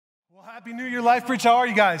Well, Happy New Year, LifeBridge. How are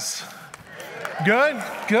you guys? Good,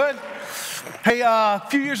 good. Hey, a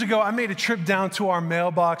few years ago, I made a trip down to our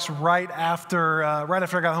mailbox right after I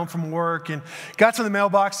got home from work, and got to the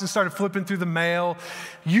mailbox and started flipping through the mail.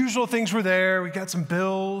 Usual things were there. We got some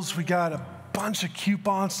bills. We got a bunch of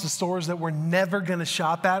coupons to stores that we're never going to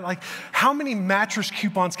shop at. Like, how many mattress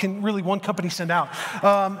coupons can really one company send out?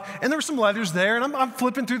 And there were some letters there, and I'm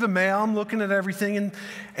flipping through the mail. I'm looking at everything,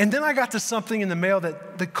 and then I got to something in the mail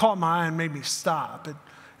that caught my eye and made me stop.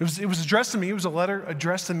 It was addressed to me. It was a letter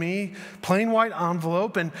addressed to me, plain white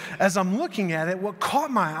envelope. And as I'm looking at it, what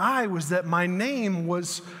caught my eye was that my name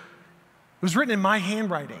was written in my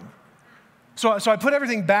handwriting. So I put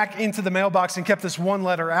everything back into the mailbox and kept this one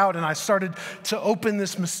letter out, and I started to open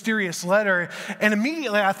this mysterious letter. And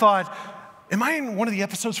immediately I thought, am I in one of the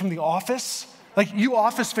episodes from The Office? Like, you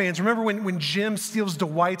Office fans, remember when Jim steals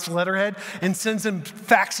Dwight's letterhead and sends him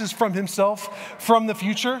faxes from himself from the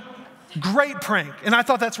future? Great prank. And I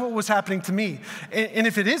thought that's what was happening to me. And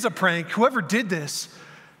if it is a prank, whoever did this,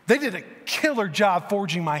 they did a killer job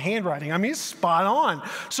forging my handwriting. I mean, it's spot on.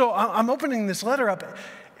 So I'm opening this letter up,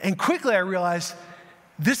 and quickly I realized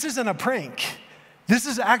this isn't a prank. This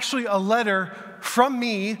is actually a letter from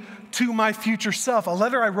me to my future self, a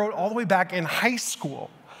letter I wrote all the way back in high school.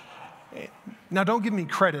 Now, don't give me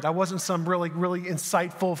credit. I wasn't some really, really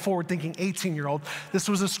insightful, forward-thinking 18-year-old. This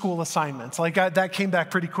was a school assignment. That came back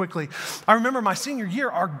pretty quickly. I remember my senior year,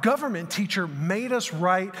 our government teacher made us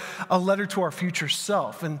write a letter to our future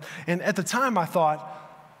self. And at the time, I thought,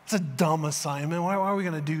 it's a dumb assignment. Why are we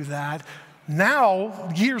going to do that? Now,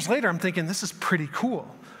 years later, I'm thinking, this is pretty cool.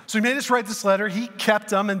 So he made us write this letter. He kept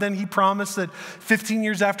them, and then he promised that 15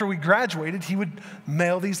 years after we graduated, he would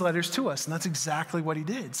mail these letters to us, and that's exactly what he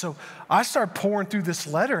did. So I started pouring through this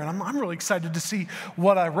letter, and I'm really excited to see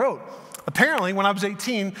what I wrote. Apparently, when I was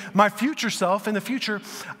 18, my future self, in the future,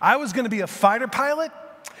 I was going to be a fighter pilot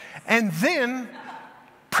and then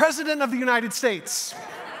President of the United States.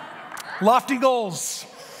 Lofty goals.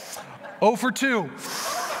 0 for 2.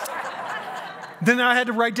 Then I had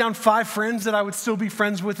to write down 5 friends that I would still be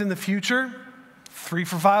friends with in the future. 3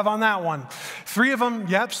 for 5 on that one. 3 of them,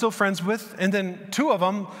 still friends with. And then 2 of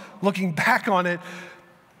them, looking back on it,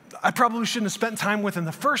 I probably shouldn't have spent time with in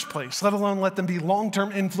the first place, let alone let them be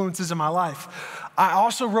long-term influences in my life. I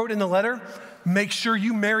also wrote in the letter, make sure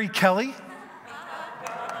you marry Kelly.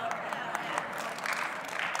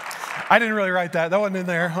 I didn't really write that. That wasn't in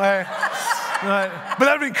there. But that would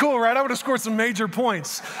have been cool, right? I would have scored some major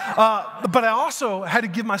points. But I also had to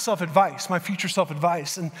give myself advice, my future self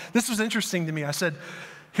advice. And this was interesting to me. I said,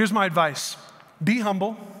 here's my advice. Be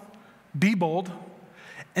humble, be bold,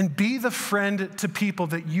 and be the friend to people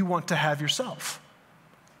that you want to have yourself.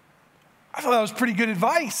 I thought that was pretty good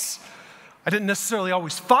advice. I didn't necessarily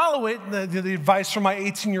always follow it, the advice from my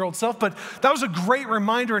 18-year-old self, but that was a great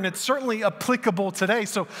reminder, and it's certainly applicable today.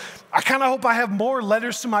 So I kind of hope I have more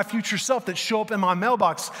letters to my future self that show up in my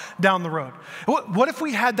mailbox down the road. What if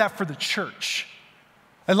we had that for the church?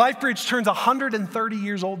 LifeBridge turns 130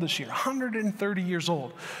 years old this year, 130 years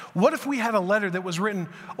old. What if we had a letter that was written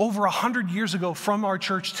over 100 years ago from our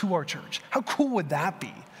church to our church? How cool would that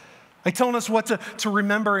be? Like telling us what to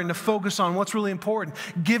remember and to focus on, what's really important,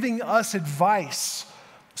 giving us advice,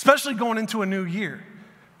 especially going into a new year.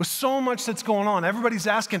 With so much that's going on, everybody's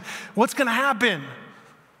asking, what's going to happen?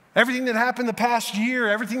 Everything that happened the past year,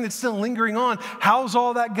 everything that's still lingering on, how's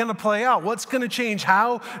all that going to play out? What's going to change?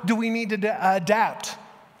 How do we need to adapt?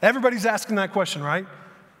 Everybody's asking that question, right?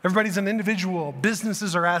 Everybody's an individual.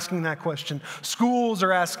 Businesses are asking that question. Schools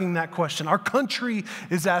are asking that question. Our country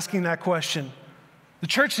is asking that question. The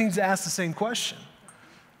church needs to ask the same question.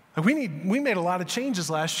 We made a lot of changes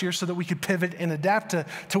last year so that we could pivot and adapt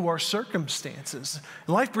to our circumstances.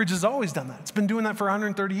 And LifeBridge has always done that. It's been doing that for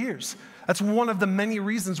 130 years. That's one of the many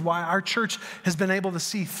reasons why our church has been able to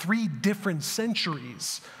see 3 different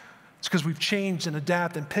centuries. It's because we've changed and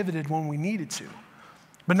adapted and pivoted when we needed to.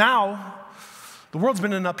 But now, the world's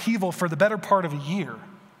been in upheaval for the better part of a year.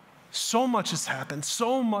 So much has happened.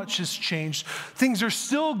 So much has changed. Things are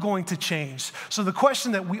still going to change. So the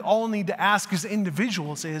question that we all need to ask as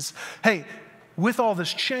individuals is, hey, with all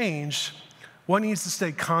this change, what needs to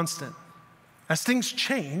stay constant? As things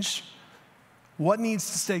change, what needs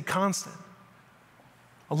to stay constant?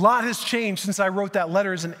 A lot has changed since I wrote that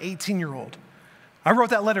letter as an 18-year-old. I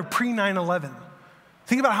wrote that letter pre-9/11.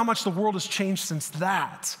 Think about how much the world has changed since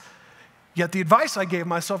that. Yet the advice I gave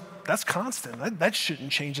myself, that's constant. That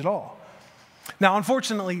shouldn't change at all. Now,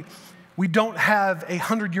 unfortunately, we don't have a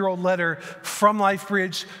 100-year-old letter from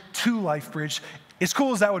LifeBridge to LifeBridge. As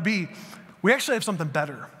cool as that would be, we actually have something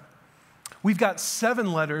better. We've got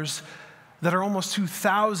 7 letters that are almost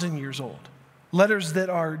 2,000 years old. Letters that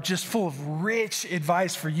are just full of rich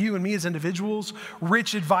advice for you and me as individuals,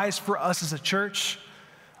 rich advice for us as a church.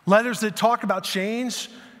 Letters that talk about change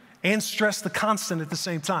and stress the constant at the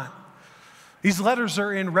same time. These letters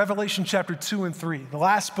are in Revelation chapter 2 and 3, the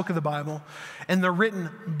last book of the Bible, and they're written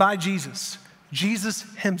by Jesus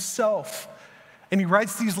himself. And he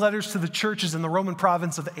writes these letters to the churches in the Roman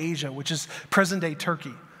province of Asia, which is present-day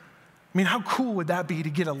Turkey. I mean, how cool would that be to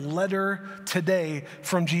get a letter today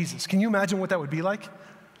from Jesus? Can you imagine what that would be like?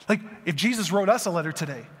 Like, if Jesus wrote us a letter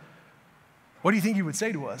today, what do you think he would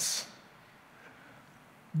say to us?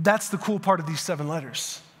 That's the cool part of these 7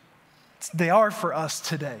 letters. They are for us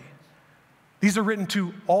today. These are written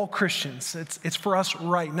to all Christians. It's for us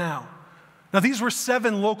right now. Now, these were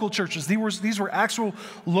 7 local churches. These were actual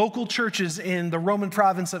local churches in the Roman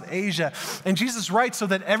province of Asia. And Jesus writes so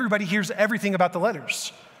that everybody hears everything about the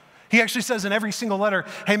letters. He actually says in every single letter,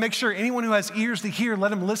 hey, make sure anyone who has ears to hear,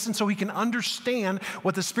 let him listen so he can understand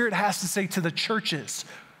what the Spirit has to say to the churches.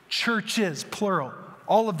 Churches, plural,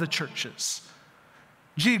 all of the churches.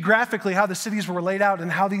 Geographically, how the cities were laid out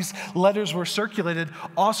and how these letters were circulated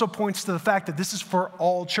also points to the fact that this is for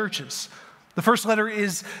all churches. The first letter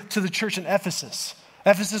is to the church in Ephesus.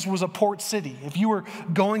 Ephesus was a port city. If you were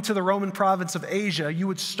going to the Roman province of Asia, you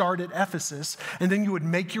would start at Ephesus, and then you would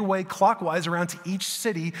make your way clockwise around to each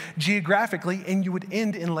city geographically, and you would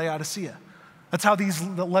end in Laodicea. That's how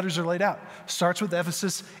the letters are laid out. Starts with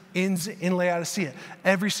Ephesus, ends in Laodicea.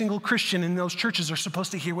 Every single Christian in those churches are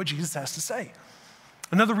supposed to hear what Jesus has to say.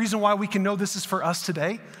 Another reason why we can know this is for us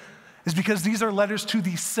today is because these are letters to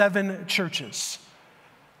the 7 churches.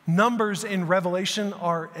 Numbers in Revelation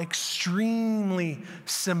are extremely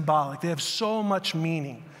symbolic. They have so much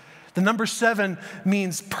meaning. The number 7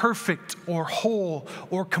 means perfect or whole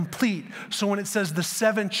or complete. So when it says the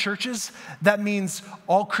 7 churches, that means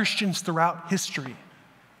all Christians throughout history.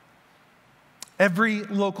 Every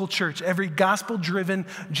local church, every gospel-driven,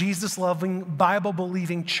 Jesus-loving,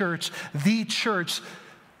 Bible-believing church, the church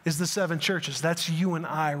is the 7 churches. That's you and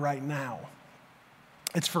I right now.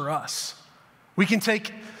 It's for us. We can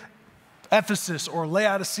take Ephesus or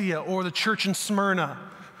Laodicea or the church in Smyrna.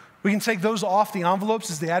 We can take those off the envelopes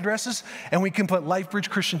as the addresses, and we can put LifeBridge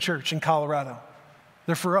Christian Church in Colorado.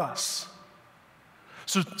 They're for us.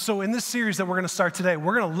 So in this series that we're going to start today,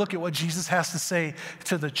 we're going to look at what Jesus has to say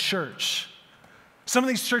to the church. Some of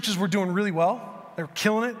these churches were doing really well. They were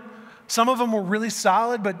killing it. Some of them were really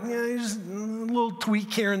solid, but just a little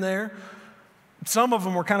tweak here and there. Some of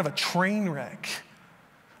them were kind of a train wreck.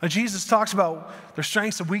 Jesus talks about their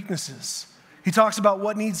strengths and weaknesses. He talks about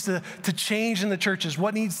what needs to change in the churches,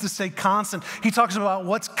 what needs to stay constant. He talks about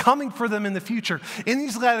what's coming for them in the future. In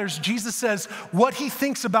these letters, Jesus says what he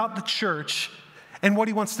thinks about the church and what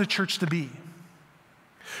he wants the church to be.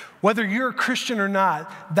 Whether you're a Christian or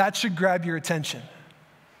not, that should grab your attention.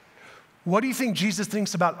 What do you think Jesus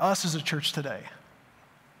thinks about us as a church today?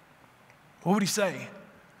 What would he say?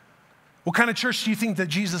 What kind of church do you think that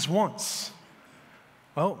Jesus wants?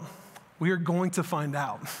 Well, we are going to find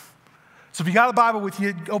out. So if you got a Bible with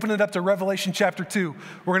you, open it up to Revelation chapter 2.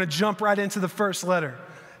 We're going to jump right into the first letter.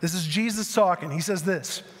 This is Jesus talking. He says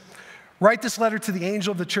this, write this letter to the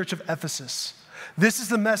angel of the church of Ephesus. This is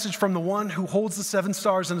the message from the one who holds the 7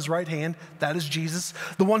 stars in his right hand. That is Jesus.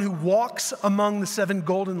 The one who walks among the 7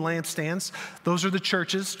 golden lampstands. Those are the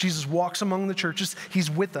churches. Jesus walks among the churches.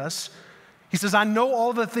 He's with us. He says, I know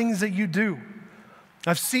all the things that you do.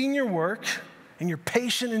 I've seen your work and your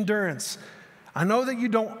patient endurance. I know that you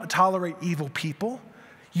don't tolerate evil people.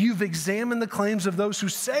 You've examined the claims of those who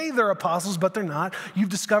say they're apostles, but they're not. You've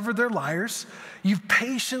discovered they're liars. You've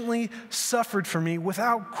patiently suffered for me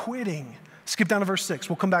without quitting. Skip down to verse 6.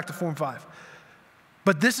 We'll come back to 4 and 5.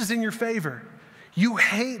 But this is in your favor. You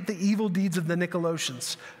hate the evil deeds of the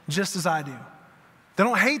Nicolaitans, just as I do. They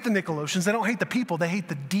don't hate the Nicolaitans. They don't hate the people. They hate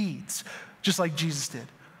the deeds, just like Jesus did.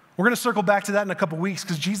 We're going to circle back to that in a couple weeks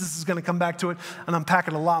because Jesus is going to come back to it and unpack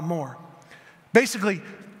it a lot more. Basically,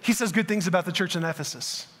 he says good things about the church in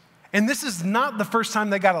Ephesus. And this is not the first time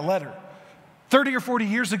they got a letter. 30 or 40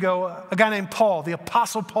 years ago, a guy named Paul, the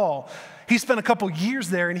Apostle Paul, he spent a couple years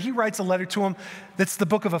there and he writes a letter to him that's the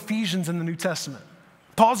book of Ephesians in the New Testament.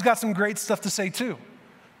 Paul's got some great stuff to say too.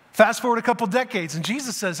 Fast forward a couple decades and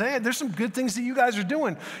Jesus says, hey, there's some good things that you guys are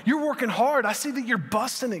doing. You're working hard. I see that you're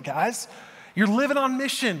busting it, guys. You're living on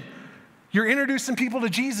mission. You're introducing people to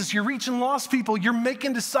Jesus. You're reaching lost people. You're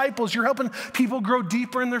making disciples. You're helping people grow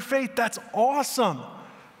deeper in their faith. That's awesome.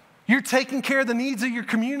 You're taking care of the needs of your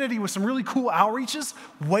community with some really cool outreaches.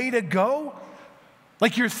 Way to go.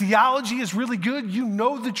 Like your theology is really good. You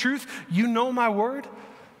know the truth. You know my word.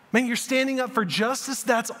 Man, you're standing up for justice.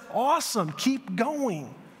 That's awesome. Keep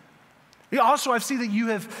going. Also, I see that you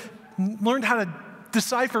have learned how to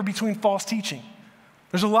decipher between false teaching.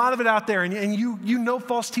 There's a lot of it out there, and you know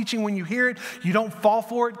false teaching when you hear it. You don't fall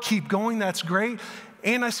for it. Keep going. That's great.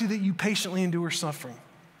 And I see that you patiently endure suffering.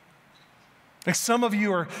 Like some of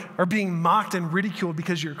you are being mocked and ridiculed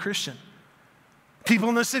because you're a Christian. People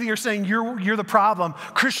in the city are saying, you're the problem.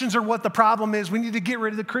 Christians are what the problem is. We need to get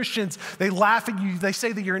rid of the Christians. They laugh at you. They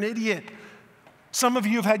say that you're an idiot. Some of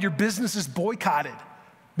you have had your businesses boycotted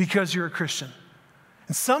because you're a Christian.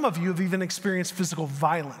 And some of you have even experienced physical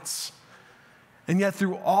violence. And yet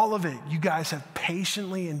through all of it, you guys have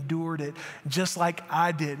patiently endured it just like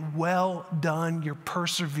I did. Well done. You're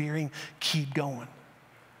persevering. Keep going.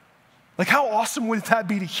 Like how awesome would that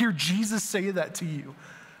be to hear Jesus say that to you?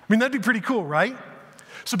 I mean, that'd be pretty cool, right?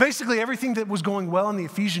 So basically everything that was going well in the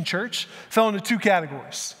Ephesian church fell into two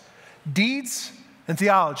categories: deeds and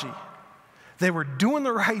theology. They were doing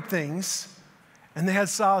the right things and they had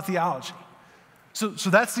solid theology. So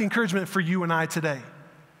that's the encouragement for you and I today.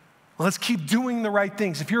 Let's keep doing the right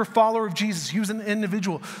things. If you're a follower of Jesus, you as an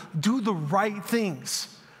individual, do the right things.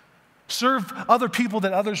 Serve other people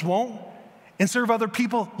that others won't, and serve other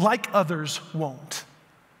people like others won't.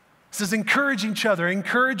 It says encourage each other, and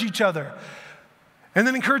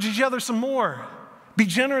then encourage each other some more. Be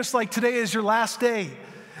generous like today is your last day.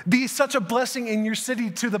 Be such a blessing in your city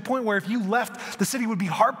to the point where if you left, the city would be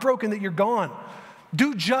heartbroken that you're gone.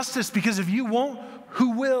 Do justice, because if you won't,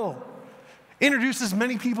 who will? Introduce as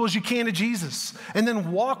many people as you can to Jesus, and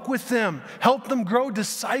then walk with them. Help them grow,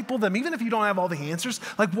 disciple them. Even if you don't have all the answers,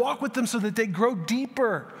 like walk with them so that they grow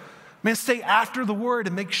deeper. Man, stay after the word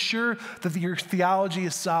and make sure that your theology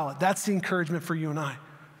is solid. That's the encouragement for you and I.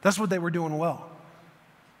 That's what they were doing well.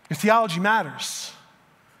 Your theology matters.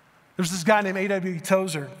 There's this guy named A.W.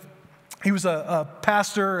 Tozer. He was a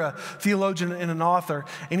pastor, a theologian, and an author.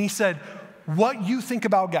 And he said, what you think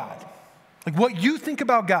about God, like what you think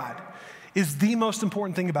about God is the most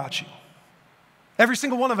important thing about you. Every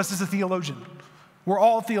single one of us is a theologian. We're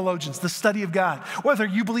all theologians, the study of God. Whether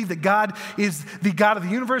you believe that God is the God of the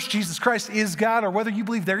universe, Jesus Christ is God, or whether you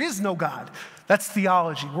believe there is no God, that's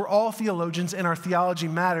theology. We're all theologians, and our theology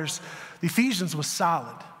matters. The Ephesians was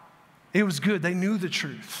solid. It was good. They knew the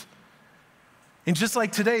truth. And just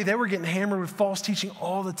like today, they were getting hammered with false teaching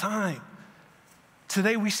all the time.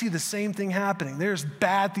 Today, we see the same thing happening. There's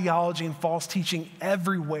bad theology and false teaching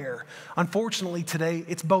everywhere. Unfortunately, today,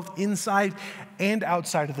 it's both inside and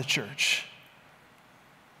outside of the church.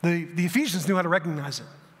 The Ephesians knew how to recognize it.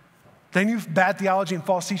 They knew bad theology and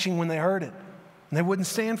false teaching when they heard it, and they wouldn't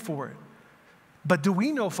stand for it. But do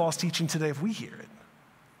we know false teaching today if we hear it?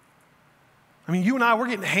 I mean, you and I, we're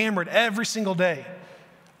getting hammered every single day.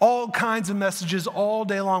 All kinds of messages all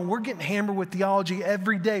day long. We're getting hammered with theology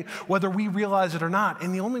every day, whether we realize it or not.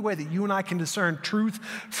 And the only way that you and I can discern truth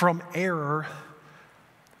from error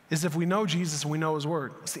is if we know Jesus and we know his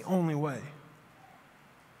word. It's the only way.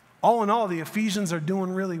 All in all, the Ephesians are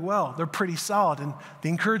doing really well. They're pretty solid. And the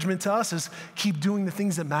encouragement to us is keep doing the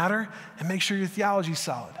things that matter and make sure your theology is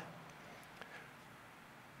solid.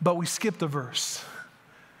 But we skipped a verse.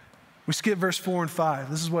 We skip verse 4 and 5.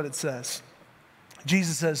 This is what it says.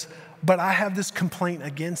 Jesus says, but I have this complaint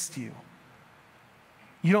against you.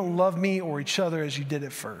 You don't love me or each other as you did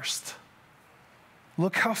at first.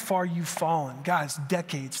 Look how far you've fallen. Guys,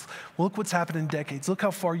 decades. Look what's happened in decades. Look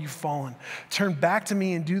how far you've fallen. Turn back to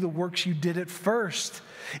me and do the works you did at first.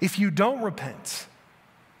 If you don't repent,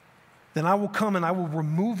 then I will come and I will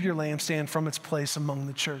remove your lampstand from its place among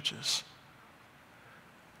the churches.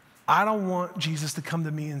 I don't want Jesus to come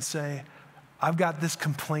to me and say, I've got this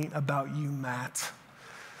complaint about you, Matt.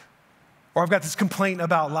 Or I've got this complaint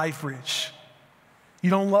about LifeBridge.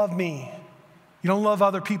 You don't love me. You don't love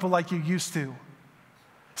other people like you used to.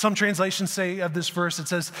 Some translations say of this verse, it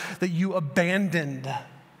says that you abandoned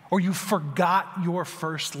or you forgot your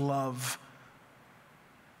first love.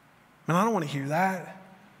 Man, I don't want to hear that.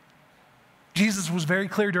 Jesus was very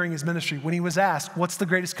clear during his ministry. When he was asked, what's the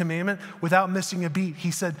greatest commandment? Without missing a beat,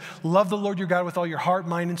 he said, love the Lord your God with all your heart,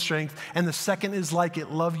 mind, and strength. And the second is like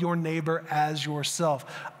it, love your neighbor as yourself.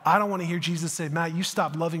 I don't want to hear Jesus say, Matt, you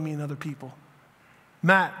stopped loving me and other people.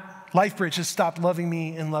 Matt, LifeBridge has stopped loving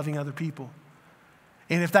me and loving other people.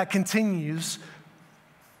 And if that continues,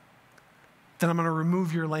 then I'm going to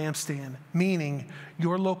remove your lampstand, meaning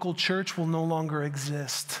your local church will no longer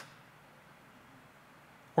exist,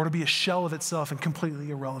 or to be a shell of itself and completely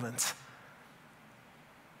irrelevant.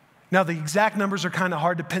 Now, the exact numbers are kind of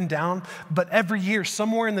hard to pin down, but every year,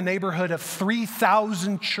 somewhere in the neighborhood of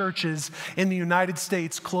 3,000 churches in the United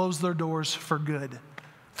States close their doors for good.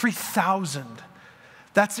 3,000.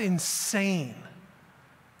 That's insane.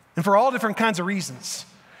 And for all different kinds of reasons.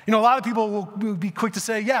 You know, a lot of people will be quick to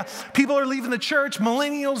say, yeah, people are leaving the church.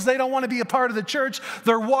 Millennials, they don't want to be a part of the church.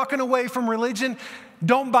 They're walking away from religion.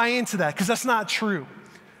 Don't buy into that, because that's not true.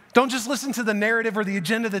 Don't just listen to the narrative or the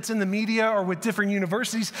agenda that's in the media or with different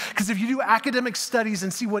universities, because if you do academic studies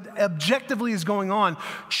and see what objectively is going on,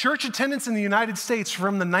 church attendance in the United States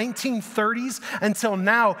from the 1930s until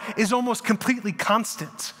now is almost completely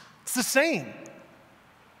constant. It's the same.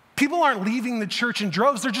 People aren't leaving the church in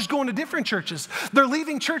droves. They're just going to different churches. They're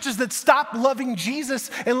leaving churches that stop loving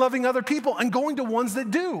Jesus and loving other people and going to ones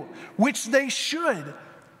that do, which they should.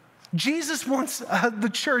 Jesus wants the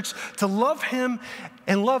church to love him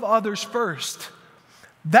and love others first.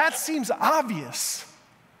 That seems obvious.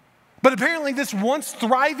 But apparently this once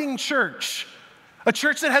thriving church, a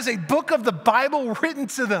church that has a book of the Bible written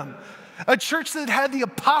to them, a church that had the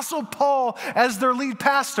Apostle Paul as their lead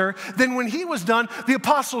pastor, then when he was done, the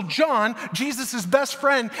Apostle John, Jesus' best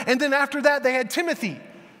friend, and then after that they had Timothy.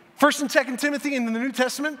 1 and 2 Timothy in the New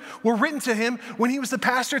Testament were written to him when he was the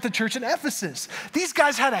pastor at the church in Ephesus. These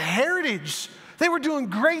guys had a heritage. They were doing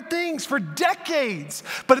great things for decades.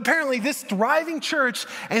 But apparently this thriving church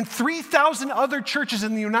and 3,000 other churches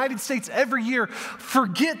in the United States every year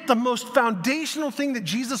forget the most foundational thing that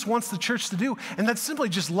Jesus wants the church to do, and that's simply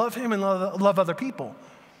just love him and love other people.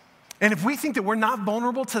 And if we think that we're not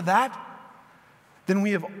vulnerable to that, then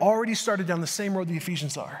we have already started down the same road the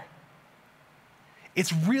Ephesians are.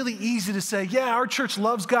 It's really easy to say, yeah, our church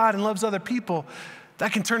loves God and loves other people.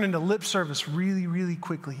 That can turn into lip service really, really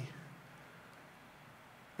quickly.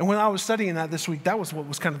 And when I was studying that this week, that was what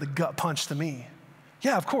was kind of the gut punch to me.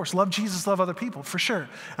 Yeah, of course, love Jesus, love other people, for sure.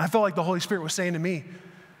 And I felt like the Holy Spirit was saying to me,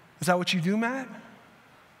 is that what you do, Matt?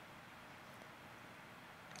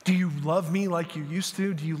 Do you love me like you used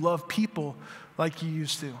to? Do you love people like you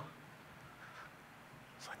used to?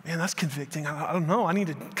 Man, that's convicting. I don't know. I need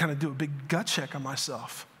to kind of do a big gut check on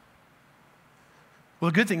myself. Well,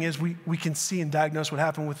 the good thing is we can see and diagnose what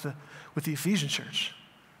happened with the Ephesian church.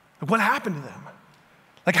 Like, what happened to them?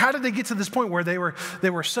 Like, how did they get to this point where they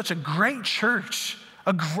were such a great church,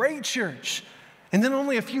 and then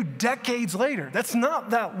only a few decades later, that's not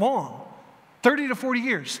that long, 30 to 40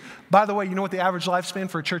 years. By the way, you know what the average lifespan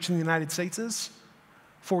for a church in the United States is?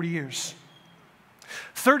 40 years.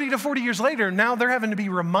 30 to 40 years later, now they're having to be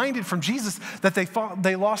reminded from Jesus that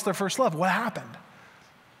they lost their first love. What happened?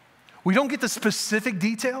 We don't get the specific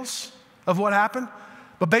details of what happened,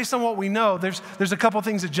 but based on what we know, there's a couple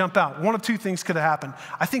things that jump out. One of two things could have happened.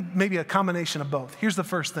 I think maybe a combination of both. Here's the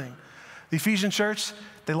first thing. The Ephesian church,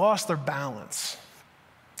 they lost their balance.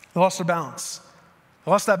 They lost their balance.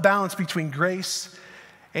 They lost that balance between grace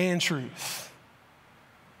and truth.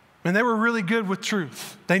 And they were really good with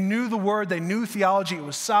truth. They knew the word, they knew theology, it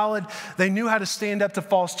was solid. They knew how to stand up to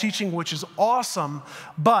false teaching, which is awesome,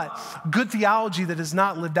 but good theology that is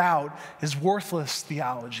not lived out is worthless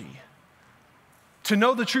theology. To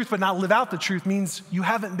know the truth but not live out the truth means you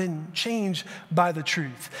haven't been changed by the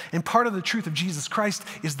truth. And part of the truth of Jesus Christ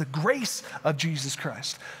is the grace of Jesus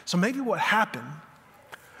Christ. So maybe what happened,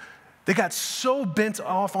 they got so bent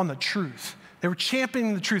off on the truth. They were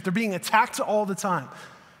championing the truth. They're being attacked all the time.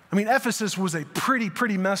 I mean, Ephesus was a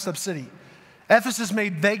pretty messed up city. Ephesus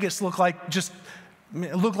made Vegas look like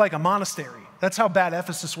a monastery. That's how bad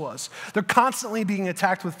Ephesus was. They're constantly being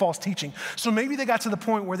attacked with false teaching. So maybe they got to the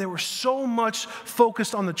point where they were so much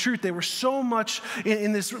focused on the truth, they were so much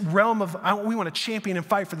in this realm of, we want to champion and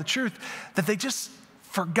fight for the truth, that they just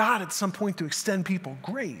forgot at some point to extend people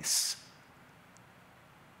grace.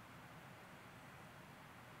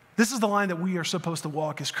 This is the line that we are supposed to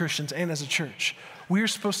walk as Christians and as a church. We are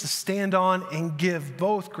supposed to stand on and give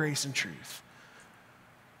both grace and truth.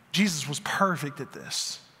 Jesus was perfect at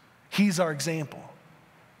this. He's our example.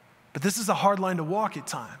 But this is a hard line to walk at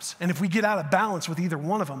times. And if we get out of balance with either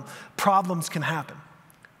one of them, problems can happen.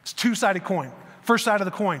 It's a two-sided coin. First side of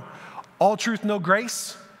the coin, all truth, no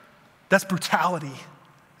grace. That's brutality.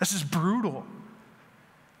 That's just brutal.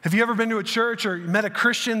 Have you ever been to a church or met a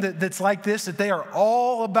Christian that's like this, that they are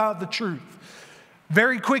all about the truth?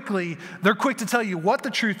 Very quickly, they're quick to tell you what the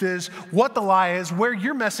truth is, what the lie is, where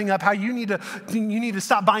you're messing up, how you need to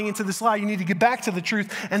stop buying into this lie, you need to get back to the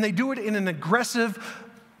truth, and they do it in an aggressive,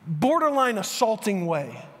 borderline assaulting way.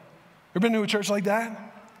 Ever been to a church like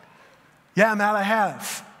that? Yeah, Matt, I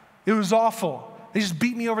have. It was awful. They just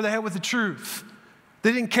beat me over the head with the truth.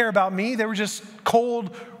 They didn't care about me. They were just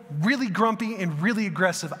cold, really grumpy, and really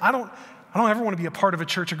aggressive. I don't ever want to be a part of a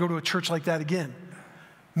church or go to a church like that again.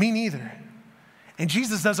 Me neither. And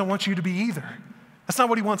Jesus doesn't want you to be either. That's not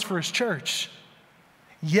what he wants for his church.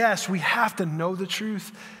 Yes, we have to know the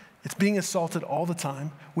truth. It's being assaulted all the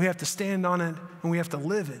time. We have to stand on it and we have to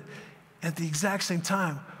live it. At the exact same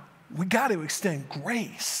time, we got to extend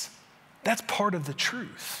grace. That's part of the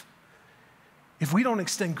truth. If we don't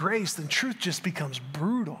extend grace, then truth just becomes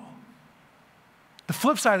brutal. The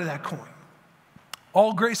flip side of that coin,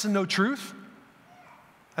 all grace and no truth,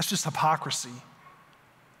 that's just hypocrisy.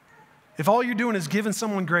 If all you're doing is giving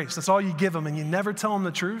someone grace, that's all you give them, and you never tell them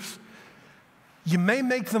the truth, you may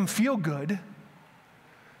make them feel good,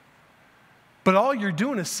 but all you're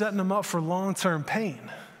doing is setting them up for long-term pain.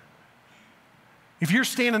 If you're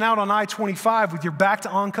standing out on I-25 with your back to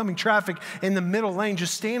oncoming traffic in the middle lane,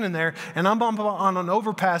 just standing there, and I'm on an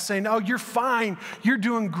overpass saying, oh, you're fine, you're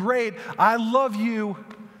doing great, I love you,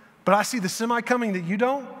 but I see the semi coming that you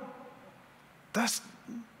don't, that's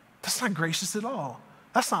not gracious at all.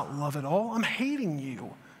 That's not love at all. I'm hating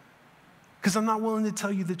you because I'm not willing to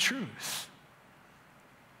tell you the truth.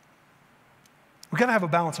 We've got to have a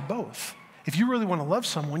balance of both. If you really want to love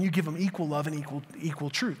someone, you give them equal love and equal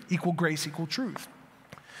truth, equal grace, equal truth.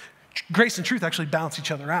 Grace and truth actually balance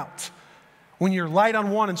each other out. When you're light on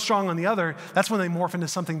one and strong on the other, that's when they morph into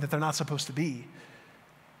something that they're not supposed to be.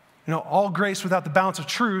 You know, all grace without the balance of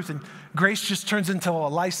truth, and grace just turns into a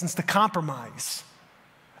license to compromise.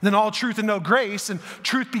 Then all truth and no grace, and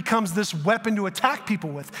truth becomes this weapon to attack people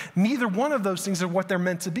with. Neither one of those things are what they're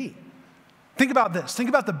meant to be. Think about this. Think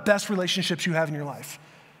about the best relationships you have in your life.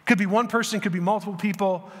 Could be one person, could be multiple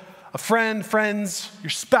people, a friend, friends, your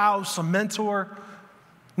spouse, a mentor.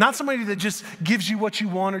 Not somebody that just gives you what you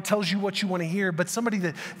want or tells you what you want to hear, but somebody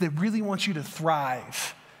that really wants you to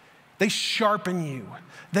thrive. They sharpen you.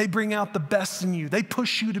 They bring out the best in you. They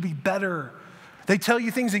push you to be better. They tell you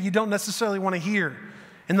things that you don't necessarily want to hear.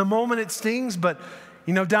 In the moment it stings, but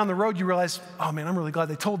you know, down the road you realize, oh man, I'm really glad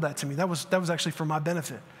they told that to me. That was actually for my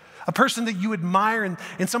benefit. A person that you admire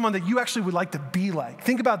and someone that you actually would like to be like.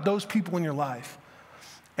 Think about those people in your life.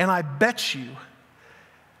 And I bet you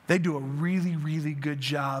they do a really, really good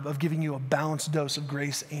job of giving you a balanced dose of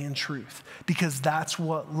grace and truth, because that's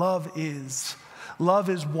what love is. Love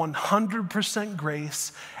is 100%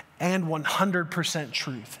 grace and 100%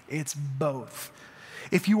 truth. It's both.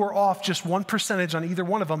 If you are off just 1% on either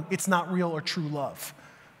one of them, it's not real or true love.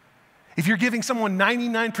 If you're giving someone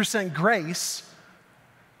 99% grace,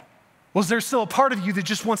 well, there's still a part of you that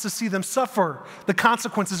just wants to see them suffer the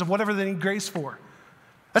consequences of whatever they need grace for.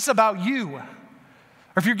 That's about you.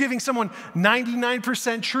 Or if you're giving someone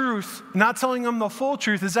 99% truth, not telling them the full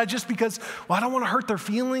truth, is that just because, well, I don't want to hurt their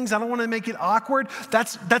feelings, I don't want to make it awkward?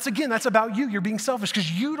 That's about you. You're being selfish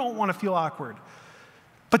because you don't want to feel awkward.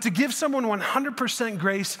 But to give someone 100%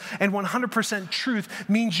 grace and 100% truth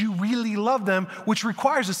means you really love them, which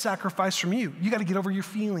requires a sacrifice from you. You got to get over your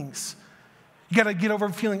feelings. You got to get over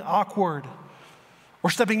feeling awkward or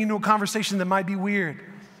stepping into a conversation that might be weird.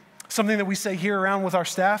 Something that we say here around with our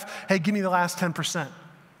staff, hey, give me the last 10%.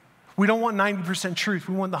 We don't want 90% truth.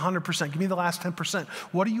 We want the 100%. Give me the last 10%.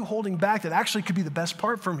 What are you holding back that actually could be the best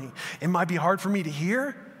part for me? It might be hard for me to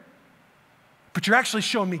hear, but you're actually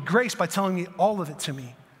showing me grace by telling me all of it to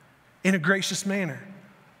me in a gracious manner.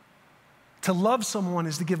 To love someone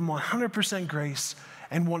is to give them 100% grace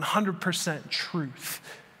and 100% truth.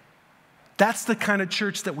 That's the kind of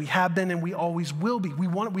church that we have been and we always will be.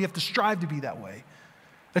 We have to strive to be that way.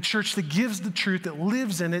 A church that gives the truth, that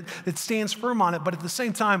lives in it, that stands firm on it, but at the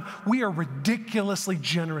same time, we are ridiculously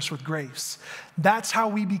generous with grace. That's how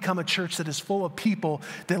we become a church that is full of people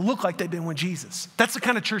that look like they've been with Jesus. That's the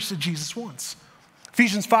kind of church that Jesus wants.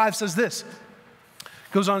 Ephesians 5 says this,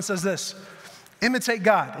 goes on and says this, imitate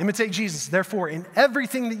God, imitate Jesus, therefore, in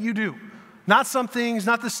everything that you do. Not some things,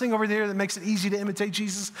 not this thing over there that makes it easy to imitate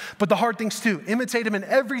Jesus, but the hard things too. Imitate him in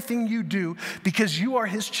everything you do because you are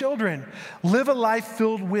his children. Live a life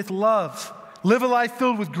filled with love. Live a life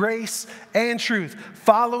filled with grace and truth,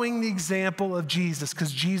 following the example of Jesus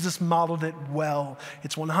because Jesus modeled it well.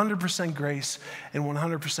 It's 100% grace and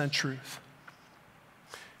 100% truth.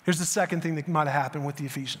 Here's the second thing that might have happened with the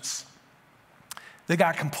Ephesians. They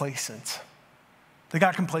got complacent. They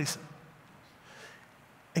got complacent.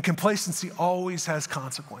 And complacency always has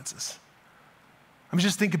consequences. I mean,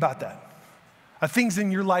 just think about that. Things in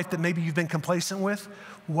your life that maybe you've been complacent with,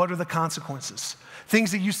 what are the consequences?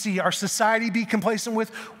 Things that you see our society be complacent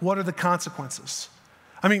with, what are the consequences?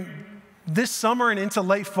 I mean, this summer and into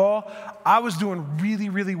late fall, I was doing really,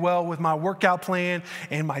 really well with my workout plan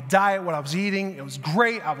and my diet, what I was eating. It was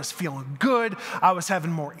great. I was feeling good. I was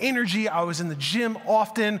having more energy. I was in the gym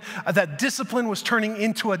often. That discipline was turning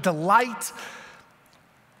into a delight.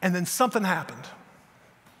 And then something happened.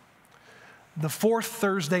 The fourth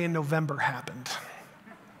Thursday in November happened.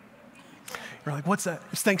 You're like, what's that?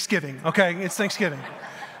 It's Thanksgiving, okay? It's Thanksgiving.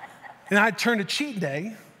 and I turned a cheat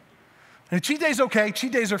day, and a cheat day's okay,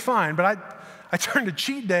 cheat days are fine, but I turned a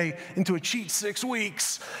cheat day into a cheat 6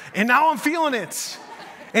 weeks, and now I'm feeling it.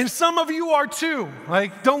 And some of you are too.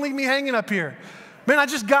 Like, don't leave me hanging up here. Man, I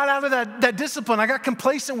just got out of that discipline. I got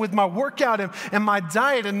complacent with my workout and my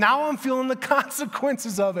diet, and now I'm feeling the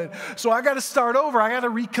consequences of it. So I got to start over. I got to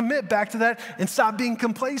recommit back to that and stop being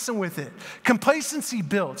complacent with it. Complacency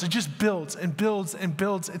builds. It just builds and builds and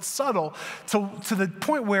builds. It's subtle to the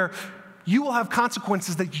point where you will have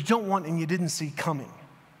consequences that you don't want and you didn't see coming.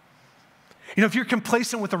 You know, if you're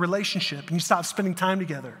complacent with a relationship and you stop spending time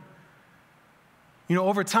together, you know,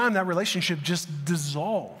 over time that relationship just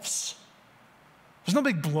dissolves. There's no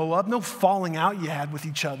big blow up, no falling out you had with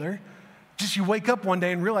each other. Just you wake up one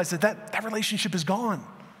day and realize that relationship is gone,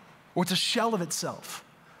 or it's a shell of itself.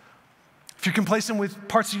 If you're complacent with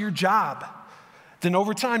parts of your job, then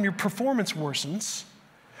over time your performance worsens,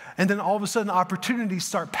 and then all of a sudden opportunities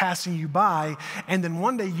start passing you by, and then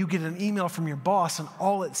one day you get an email from your boss and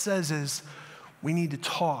all it says is, we need to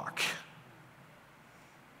talk.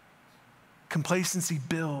 Complacency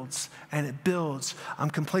builds and it builds. I'm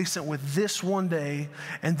complacent with this one day,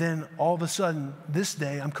 and then all of a sudden, this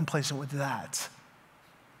day, I'm complacent with that.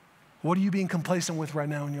 What are you being complacent with right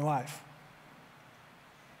now in your life?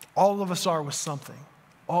 All of us are with something.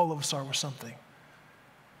 All of us are with something.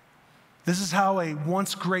 This is how a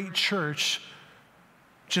once great church,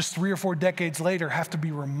 just 3 or 4 decades later, have to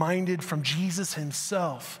be reminded from Jesus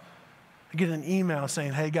himself. I get an email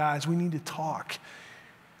saying, hey guys, we need to talk.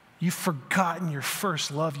 You've forgotten your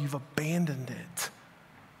first love. You've abandoned it.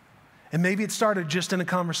 And maybe it started just in a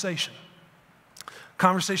conversation.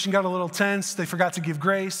 Conversation got a little tense. They forgot to give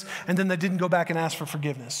grace. And then they didn't go back and ask for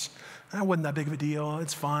forgiveness. That wasn't that big of a deal.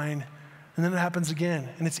 It's fine. And then it happens again.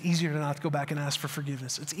 And it's easier to not go back and ask for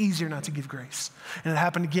forgiveness. It's easier not to give grace. And it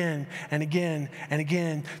happened again and again and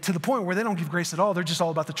again, to the point where they don't give grace at all. They're just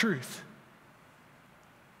all about the truth.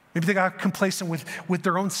 Maybe they got complacent with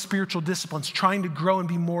their own spiritual disciplines, trying to grow and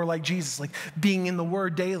be more like Jesus, like being in the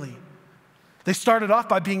Word daily. They started off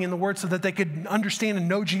by being in the Word so that they could understand and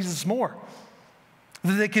know Jesus more,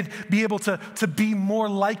 that they could be able to be more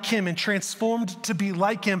like him and transformed to be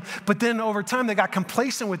like him. But then over time, they got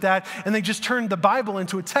complacent with that, and they just turned the Bible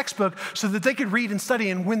into a textbook so that they could read and study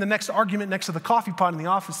and win the next argument next to the coffee pot in the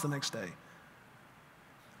office the next day.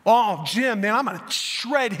 Oh, Jim, man, I'm going to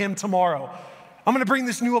shred him tomorrow. I'm going to bring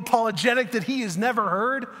this new apologetic that he has never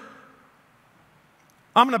heard.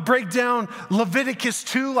 I'm going to break down Leviticus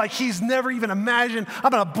 2 like he's never even imagined. I'm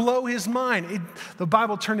going to blow his mind. The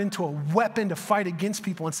Bible turned into a weapon to fight against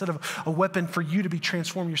people instead of a weapon for you to be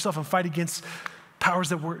transformed yourself and fight against powers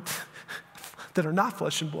that are not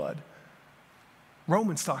flesh and blood.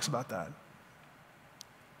 Romans talks about that.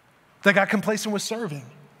 They got complacent with serving.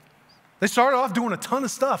 They started off doing a ton of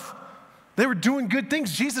stuff. They were doing good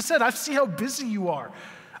things. Jesus said, I see how busy you are.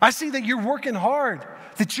 I see that you're working hard,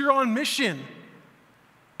 that you're on mission.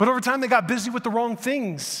 But over time, they got busy with the wrong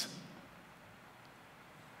things.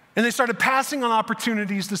 And they started passing on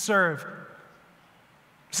opportunities to serve.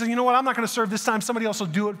 So, you know what? I'm not going to serve this time. Somebody else will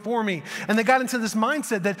do it for me. And they got into this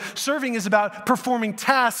mindset that serving is about performing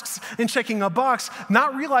tasks and checking a box,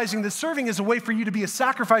 not realizing that serving is a way for you to be a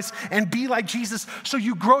sacrifice and be like Jesus so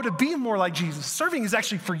you grow to be more like Jesus. Serving is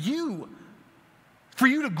actually for you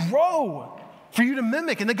to grow, for you to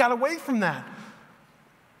mimic. And they got away from that.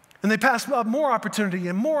 And they passed up more opportunity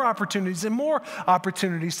and more opportunities and more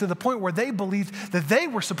opportunities to the point where they believed that they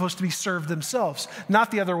were supposed to be served themselves, not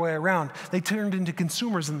the other way around. They turned into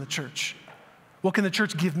consumers in the church. What can the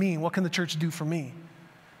church give me? What can the church do for me?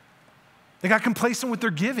 They got complacent with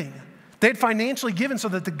their giving. They had financially given so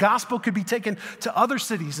that the gospel could be taken to other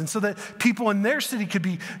cities and so that people in their city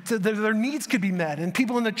their needs could be met, and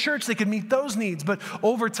people in the church, they could meet those needs. But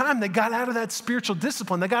over time, they got out of that spiritual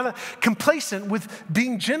discipline. They got complacent with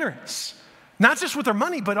being generous, not just with their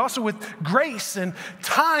money, but also with grace and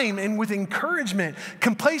time and with encouragement.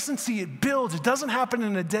 Complacency, it builds. It doesn't happen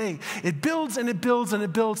in a day. It builds and it builds and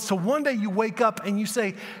it builds till one day you wake up and you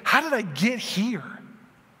say, how did I get here?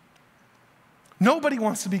 Nobody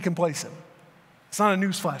wants to be complacent. It's not a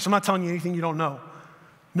newsflash. I'm not telling you anything you don't know.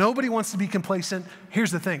 Nobody wants to be complacent. Here's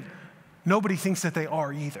the thing. Nobody thinks that they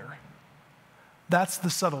are either. That's the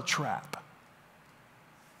subtle trap.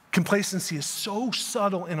 Complacency is so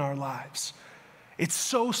subtle in our lives. It's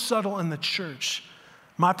so subtle in the church.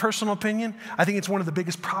 My personal opinion, I think it's one of the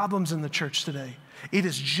biggest problems in the church today. It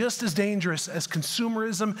is just as dangerous as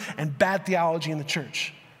consumerism and bad theology in the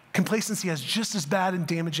church. Complacency has just as bad and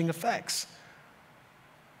damaging effects.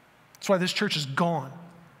 That's why this church is gone.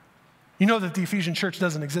 You know that the Ephesian church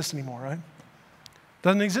doesn't exist anymore, right?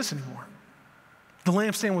 Doesn't exist anymore. The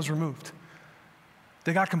lampstand was removed.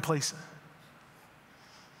 They got complacent.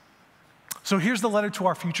 So here's the letter to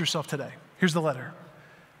our future self today. Here's the letter.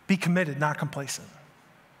 Be committed, not complacent.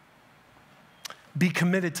 Be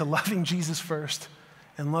committed to loving Jesus first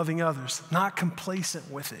and loving others, not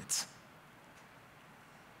complacent with it.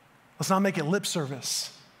 Let's not make it lip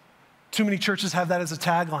service. Too many churches have that as a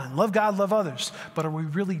tagline. Love God, love others. But are we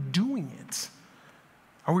really doing it?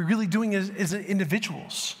 Are we really doing it as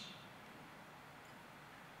individuals?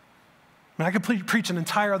 I mean, I could preach an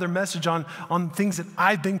entire other message on things that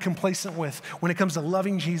I've been complacent with when it comes to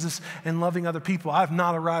loving Jesus and loving other people. I've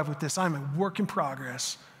not arrived with this. I'm a work in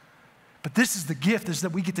progress. But this is the gift, is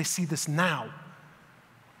that we get to see this now.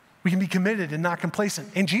 We can be committed and not complacent.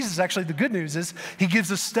 And Jesus, actually, the good news is he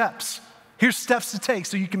gives us steps. Here's steps to take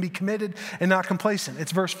so you can be committed and not complacent.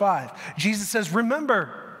 It's verse 5. Jesus says,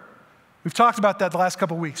 remember. We've talked about that the last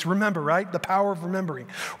couple of weeks. Remember, right? The power of remembering.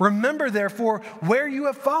 Remember, therefore, where you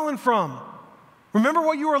have fallen from. Remember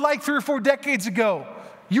what you were like 3 or 4 decades ago.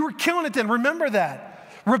 You were killing it then. Remember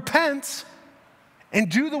that. Repent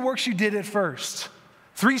and do the works you did at first.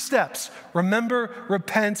 3 steps. Remember,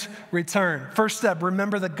 repent, return. First step,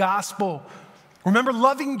 remember the gospel. Remember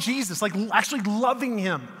loving Jesus, like actually loving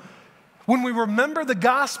him. When we remember the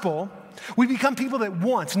gospel, we become people that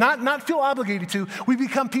want, not feel obligated to. We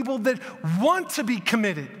become people that want to be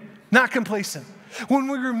committed, not complacent.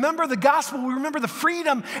 When we remember the gospel, we remember the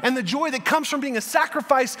freedom and the joy that comes from being a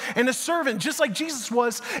sacrifice and a servant, just like Jesus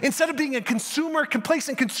was, instead of being a consumer,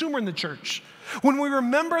 complacent consumer in the church. When we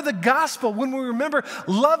remember the gospel, when we remember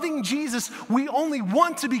loving Jesus, we only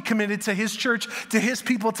want to be committed to his church, to his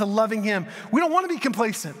people, to loving him. We don't want to be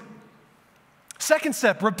complacent. Second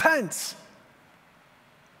step, repent.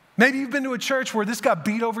 Maybe you've been to a church where this got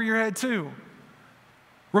beat over your head too.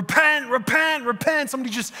 Repent, repent, repent. Somebody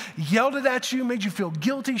just yelled it at you, made you feel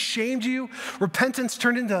guilty, shamed you. Repentance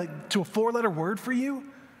turned into a 4-letter word for you.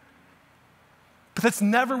 But that's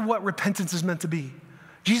never what repentance is meant to be.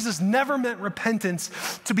 Jesus never meant repentance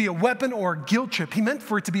to be a weapon or a guilt trip. He meant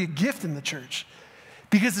for it to be a gift in the church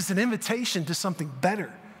because it's an invitation to something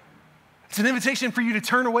better. It's an invitation for you to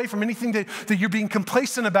turn away from anything that you're being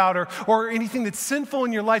complacent about or anything that's sinful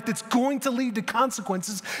in your life that's going to lead to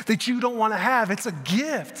consequences that you don't want to have. It's a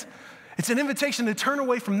gift. It's an invitation to turn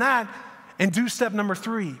away from that and do step number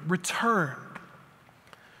 3, return.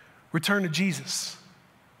 Return to Jesus.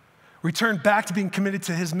 Return back to being committed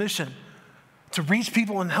to his mission, to reach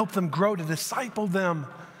people and help them grow, to disciple them.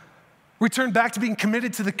 Return back to being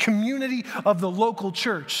committed to the community of the local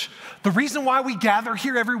church. The reason why we gather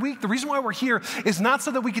here every week, the reason why we're here is not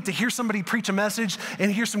so that we get to hear somebody preach a message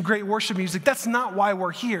and hear some great worship music. That's not why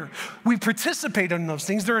we're here. We participate in those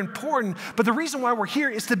things. They're important. But the reason why we're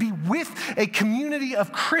here is to be with a community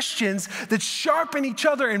of Christians that sharpen each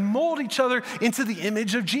other and mold each other into the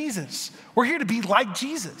image of Jesus. We're here to be like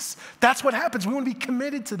Jesus. That's what happens. We want to be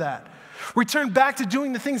committed to that. Return back to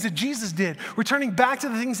doing the things that Jesus did. Returning back to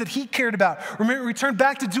the things that he cared about. Return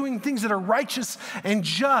back to doing things that are righteous and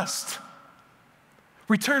just.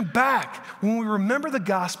 Return back. When we remember the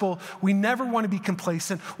gospel, we never want to be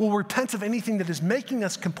complacent. We'll repent of anything that is making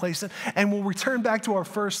us complacent, and we'll return back to our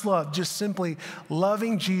first love, just simply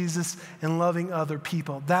loving Jesus and loving other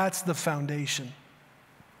people. That's the foundation.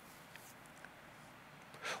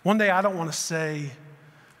 One day I don't want to say,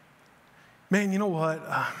 man, you know what?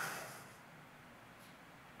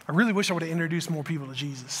 I really wish I would have introduced more people to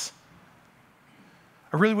Jesus.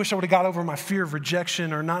 I really wish I would have got over my fear of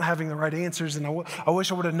rejection or not having the right answers. And I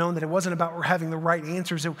wish I would have known that it wasn't about having the right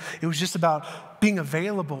answers. It was just about being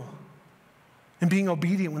available and being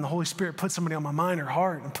obedient when the Holy Spirit put somebody on my mind or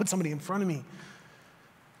heart and put somebody in front of me.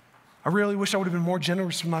 I really wish I would have been more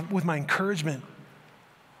generous with my encouragement.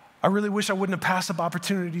 I really wish I wouldn't have passed up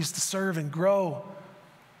opportunities to serve and grow.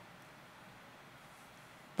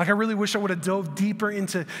 Like I really wish I would have dove deeper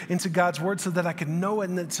into God's word so that I could know it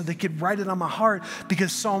and so they could write it on my heart,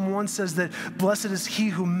 because Psalm 1 says that blessed is he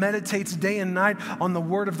who meditates day and night on the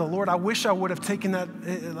word of the Lord. I wish I would have taken that,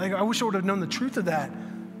 I wish I would have known the truth of that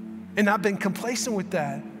and not been complacent with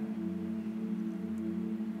that.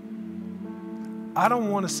 I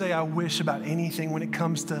don't want to say I wish about anything when it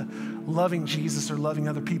comes to loving Jesus or loving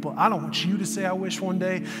other people. I don't want you to say I wish one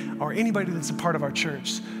day, or anybody that's a part of our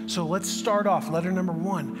church. So let's start off, letter number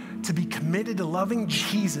 1, to be committed to loving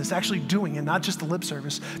Jesus, actually doing it, not just the lip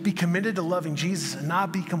service. Be committed to loving Jesus and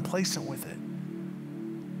not be complacent with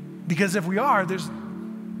it. Because if we are, there's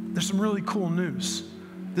some really cool news.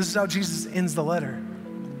 This is how Jesus ends the letter.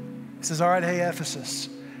 He says, all right, hey, Ephesus,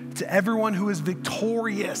 to everyone who is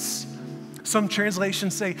victorious. Some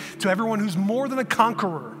translations say, to everyone who's more than a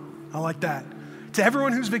conqueror. I like that. To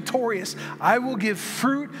everyone who's victorious, I will give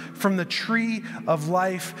fruit from the tree of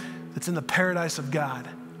life that's in the paradise of God.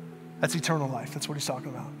 That's eternal life. That's what he's talking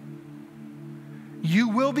about. You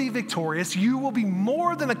will be victorious. You will be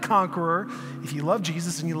more than a conqueror if you love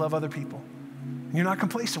Jesus and you love other people. And you're not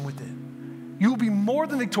complacent with it. You will be more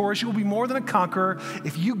than victorious. You will be more than a conqueror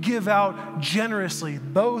if you give out generously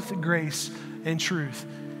both grace and truth.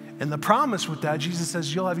 And the promise with that, Jesus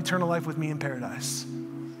says, you'll have eternal life with me in paradise.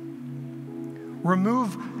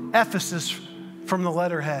 Remove Ephesus from the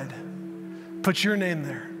letterhead. Put your name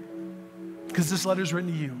there. Because this letter is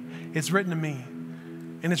written to you. It's written to me.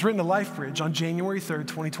 And it's written to LifeBridge on January 3rd,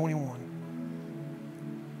 2021.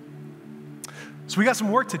 So we got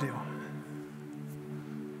some work to do.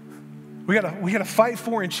 We gotta fight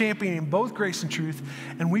for and champion both grace and truth.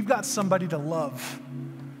 And we've got somebody to love.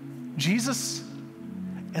 Jesus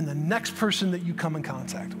and the next person that you come in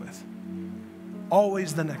contact with.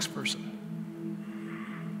 Always the next person.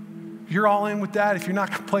 If you're all in with that, if you're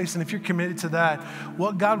not complacent, if you're committed to that,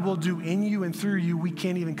 what God will do in you and through you, we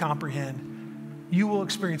can't even comprehend. You will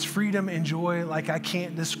experience freedom and joy like I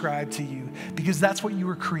can't describe to you, because that's what you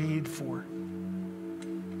were created for.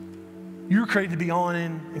 You were created to be all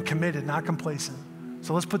in and committed, not complacent.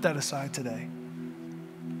 So let's put that aside today.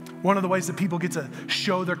 One of the ways that people get to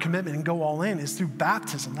show their commitment and go all in is through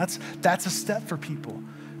baptism. That's a step for people.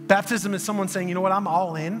 Baptism is someone saying, you know what, I'm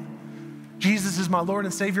all in. Jesus is my Lord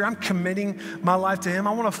and Savior. I'm committing my life to him.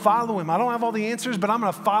 I want to follow him. I don't have all the answers, but I'm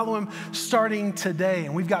going to follow him starting today.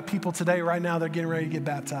 And we've got people today right now that are getting ready to get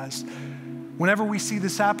baptized. Whenever we see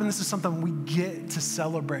this happen, this is something we get to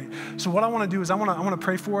celebrate. So what I want to do is I want to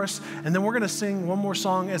pray for us, and then we're going to sing one more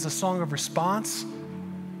song as a song of response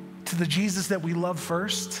to the Jesus that we love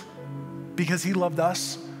first, because he loved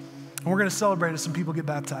us. And we're going to celebrate as some people get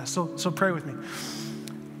baptized. So pray with me.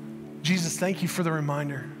 Jesus, thank you for the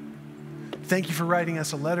reminder. Thank you for writing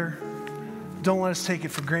us a letter. Don't let us take it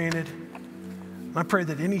for granted. I pray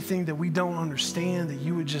that anything that we don't understand, that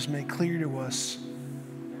you would just make clear to us.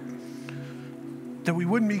 That we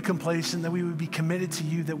wouldn't be complacent, that we would be committed to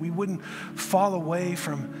you, that we wouldn't fall away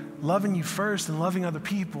from loving you first and loving other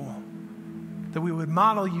people. That we would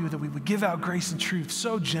model you, that we would give out grace and truth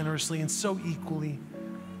so generously and so equally.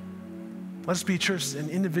 Let us be a church and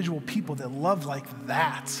individual people that love like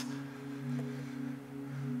that.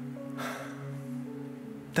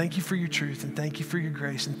 Thank you for your truth, and thank you for your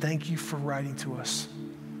grace, and thank you for writing to us.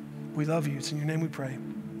 We love you. It's in your name we pray.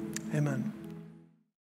 Amen.